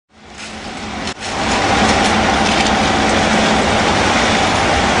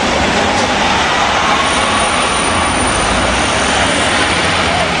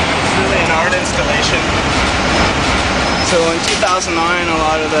2009, a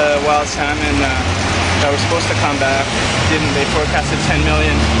lot of the wild salmon that were supposed to come back didn't. They forecasted 10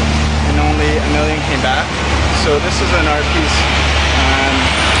 million and only 1 million came back. So this is an art piece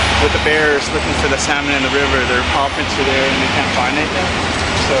with the bears looking for the salmon in the river. Their paw prints are there and they can't find anything.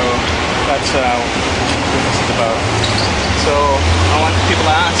 So that's what this is about. So I want people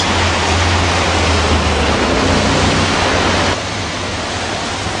to ask.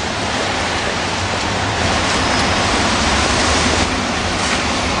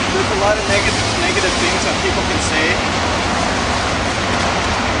 There's a lot of negative things that people can say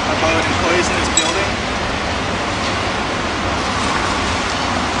about employees in this building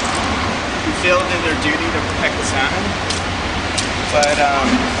who failed in their duty to protect the salmon. But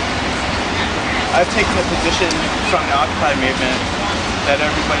I've taken a position from the Occupy movement that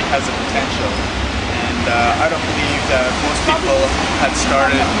everybody has the potential. And I don't believe that most people had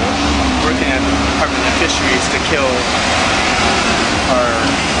started working at the Department of Fisheries to kill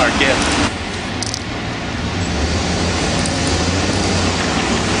our gift.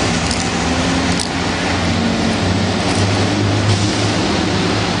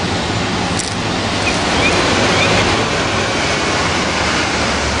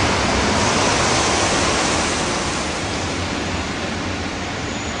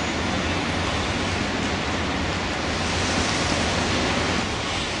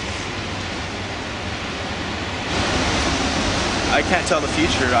 I can't tell the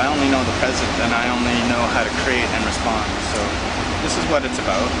future. I only know the present, and I only know how to create and respond. So this is what it's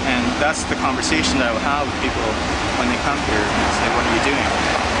about, and that's the conversation that I will have with people when they come here and say, what are you doing?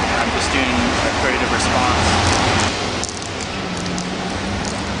 I'm just doing a creative response.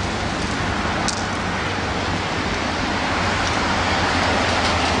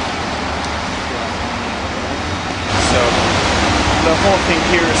 So the whole thing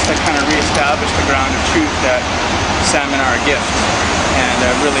here is to kind of reestablish the ground of truth that salmon are a gift, and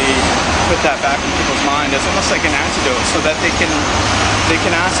really put that back in people's mind as almost like an antidote, so that they can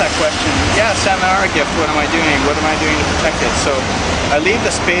ask that question. Yeah, salmon are a gift. What am I doing? What am I doing to protect it? So I leave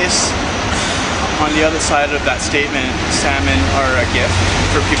the space on the other side of that statement, salmon are a gift,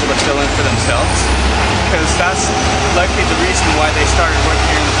 for people to fill in for themselves, because that's likely the reason why they started working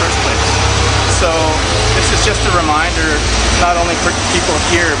here in the first place. So this is just a reminder, not only for people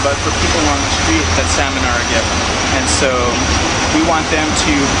here, but for people on the street, that salmon are a gift. And so we want them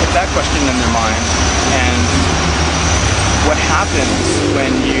to put that question in their mind. And what happens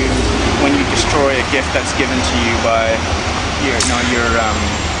when you destroy a gift that's given to you by your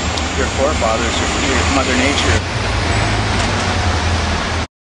forefathers, your Mother Nature?